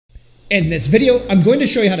In this video, I'm going to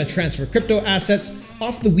show you how to transfer crypto assets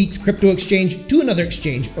off the WEEX crypto exchange to another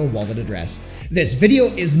exchange or wallet address. This video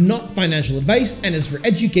is not financial advice and is for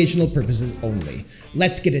educational purposes only.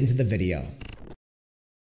 Let's get into the video.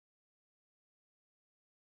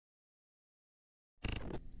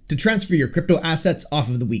 To transfer your crypto assets off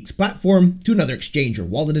of the WEEX platform to another exchange or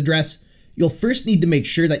wallet address, you'll first need to make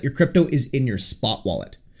sure that your crypto is in your spot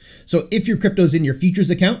wallet. So if your crypto is in your futures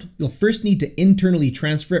account, you'll first need to internally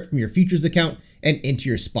transfer it from your futures account and into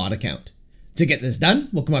your spot account. To get this done,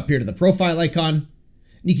 we'll come up here to the profile icon, and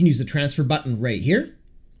you can use the transfer button right here,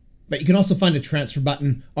 but you can also find a transfer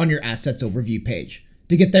button on your assets overview page.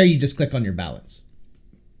 To get there, you just click on your balance.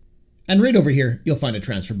 And right over here, you'll find a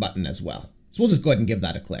transfer button as well. So we'll just go ahead and give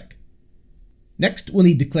that a click. Next, we'll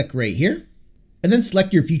need to click right here, and then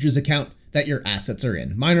select your futures account that your assets are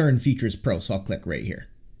in. Mine are in Futures Pro, so I'll click right here.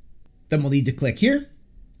 Then we'll need to click here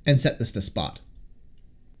and set this to spot.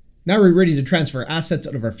 Now we're ready to transfer assets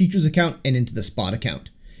out of our futures account and into the spot account.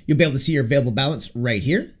 You'll be able to see your available balance right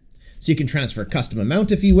here. So you can transfer a custom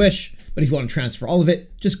amount if you wish, but if you want to transfer all of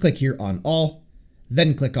it, just click here on all,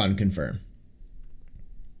 then click on confirm.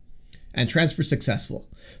 And transfer successful.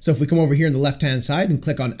 So if we come over here on the left-hand side and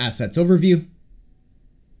click on assets overview,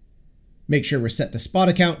 make sure we're set to spot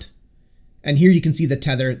account. And here you can see the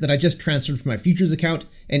tether that I just transferred from my futures account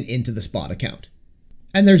and into the spot account.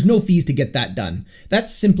 And there's no fees to get that done.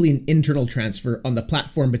 That's simply an internal transfer on the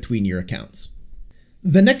platform between your accounts.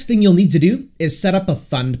 The next thing you'll need to do is set up a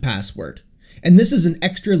fund password. And this is an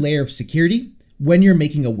extra layer of security when you're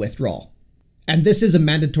making a withdrawal. And this is a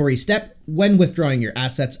mandatory step when withdrawing your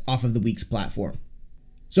assets off of the WEEX platform.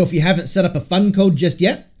 So if you haven't set up a fund code just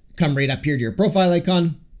yet, come right up here to your profile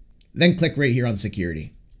icon, then click right here on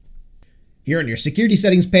security. Here on your security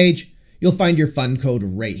settings page, you'll find your fund code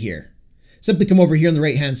right here. Simply come over here on the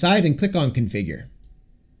right hand side and click on configure.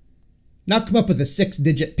 Now come up with a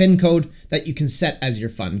 6-digit PIN code that you can set as your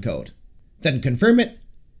fund code. Then confirm it,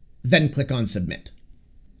 then click on submit.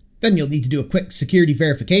 Then you'll need to do a quick security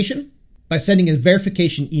verification by sending a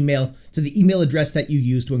verification email to the email address that you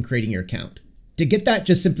used when creating your account. To get that,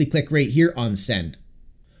 just simply click right here on send.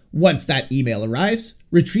 Once that email arrives,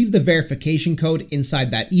 retrieve the verification code inside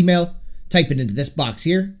that email, type it into this box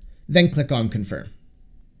here, then click on confirm.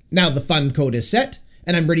 Now the fund code is set,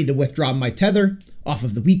 and I'm ready to withdraw my tether off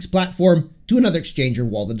of the WEEX platform to another exchange or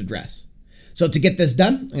wallet address. So to get this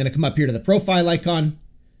done, I'm going to come up here to the profile icon, and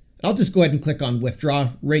I'll just go ahead and click on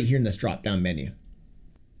withdraw right here in this drop-down menu.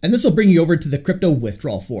 And this will bring you over to the crypto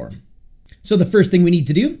withdrawal form. So the first thing we need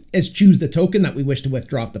to do is choose the token that we wish to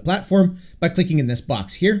withdraw off the platform by clicking in this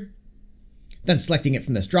box here, then selecting it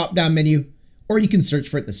from this drop-down menu, or you can search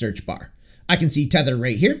for it in the search bar. I can see Tether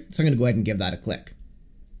right here, so I'm going to go ahead and give that a click.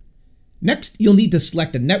 Next, you'll need to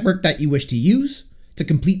select a network that you wish to use to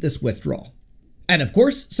complete this withdrawal. And of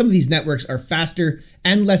course, some of these networks are faster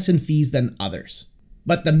and less in fees than others.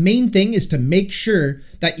 But the main thing is to make sure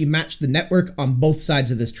that you match the network on both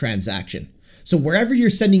sides of this transaction. So wherever you're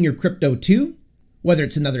sending your crypto to, whether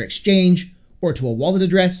it's another exchange or to a wallet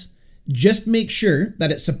address, just make sure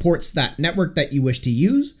that it supports that network that you wish to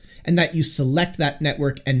use and that you select that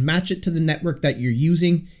network and match it to the network that you're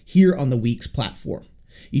using here on the WEEX platform.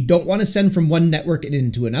 You don't want to send from one network and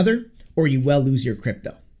into another, or you will lose your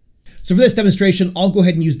crypto. So for this demonstration, I'll go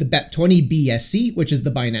ahead and use the Bet20 BSC, which is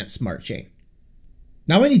the Binance Smart Chain.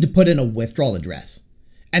 Now I need to put in a withdrawal address,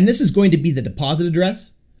 and this is going to be the deposit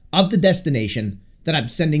address of the destination that I'm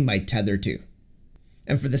sending my tether to.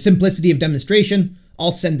 And for the simplicity of demonstration,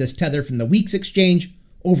 I'll send this tether from the WEEX exchange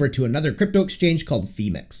over to another crypto exchange called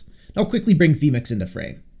Feemix. I'll quickly bring Feemix into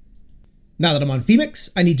frame. Now that I'm on Feemix,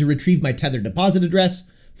 I need to retrieve my tether deposit address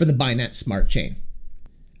for the Binance Smart Chain.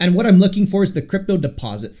 And what I'm looking for is the crypto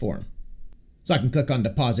deposit form. So I can click on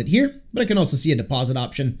deposit here, but I can also see a deposit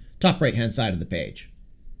option top right hand side of the page.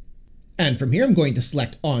 And from here, I'm going to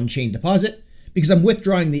select on-chain deposit because I'm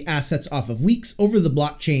withdrawing the assets off of WEEX over the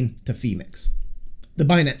blockchain to Feemix, the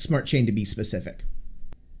Binance Smart Chain to be specific.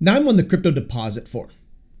 Now I'm on the crypto deposit form.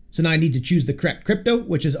 So now I need to choose the correct crypto,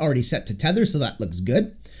 which is already set to Tether, so that looks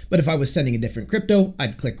good. But if I was sending a different crypto,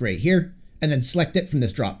 I'd click right here and then select it from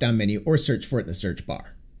this drop-down menu or search for it in the search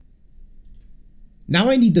bar. Now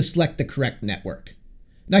I need to select the correct network.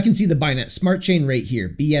 And I can see the Binance Smart Chain right here,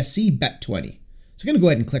 BSC Bet20. So I'm going to go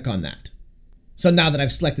ahead and click on that. So now that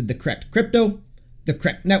I've selected the correct crypto, the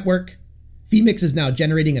correct network, Feemix is now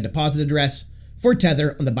generating a deposit address for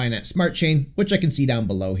Tether on the Binance Smart Chain, which I can see down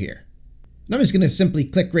below here. And I'm just going to simply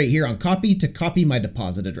click right here on copy to copy my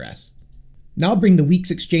deposit address. Now I'll bring the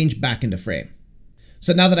WEEX exchange back into frame.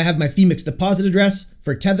 So now that I have my Feemix deposit address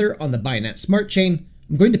for Tether on the Binance Smart Chain,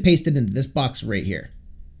 I'm going to paste it into this box right here.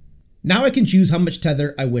 Now I can choose how much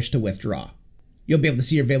tether I wish to withdraw. You'll be able to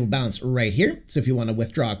see your available balance right here. So if you want to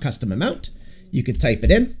withdraw a custom amount, you could type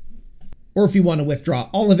it in. Or if you want to withdraw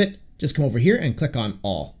all of it, just come over here and click on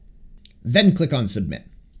all. Then click on submit.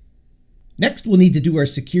 Next, we'll need to do our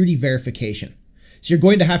security verification. So you're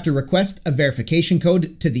going to have to request a verification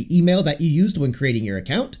code to the email that you used when creating your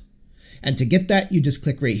account. And to get that, you just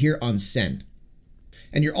click right here on send.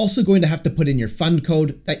 And you're also going to have to put in your fund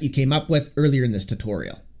code that you came up with earlier in this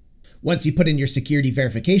tutorial. Once you put in your security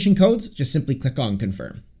verification codes, just simply click on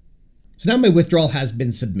confirm. So now my withdrawal has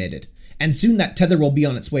been submitted, and soon that tether will be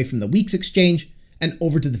on its way from the WEEX exchange and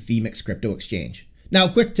over to the Phoenix crypto exchange. Now,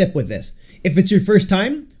 a quick tip with this. If it's your first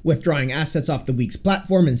time withdrawing assets off the WEEX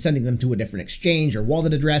platform and sending them to a different exchange or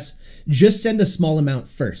wallet address, just send a small amount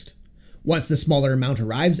first. Once the smaller amount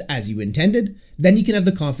arrives as you intended, then you can have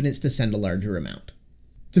the confidence to send a larger amount.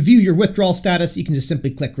 To view your withdrawal status, you can just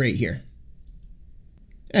simply click right here.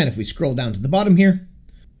 And if we scroll down to the bottom here,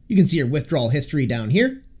 you can see your withdrawal history down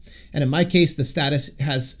here. And in my case, the status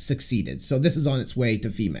has succeeded. So this is on its way to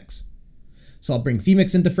Phoenix. So I'll bring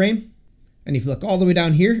Phoenix into frame. And if you look all the way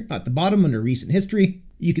down here at the bottom under recent history,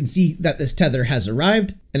 you can see that this tether has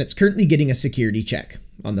arrived and it's currently getting a security check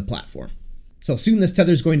on the platform. So soon this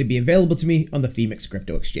tether is going to be available to me on the Phoenix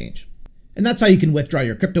crypto exchange. And that's how you can withdraw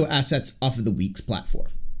your crypto assets off of the WEEX platform.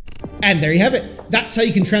 And there you have it. That's how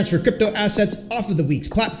you can transfer crypto assets off of the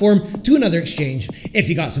WEEX platform to another exchange. If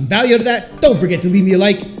you got some value out of that, don't forget to leave me a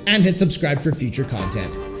like and hit subscribe for future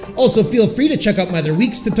content. Also, feel free to check out my other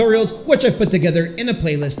WEEX tutorials, which I've put together in a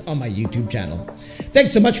playlist on my YouTube channel.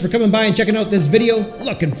 Thanks so much for coming by and checking out this video.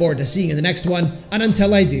 Looking forward to seeing you in the next one. And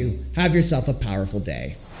until I do, have yourself a powerful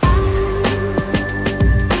day.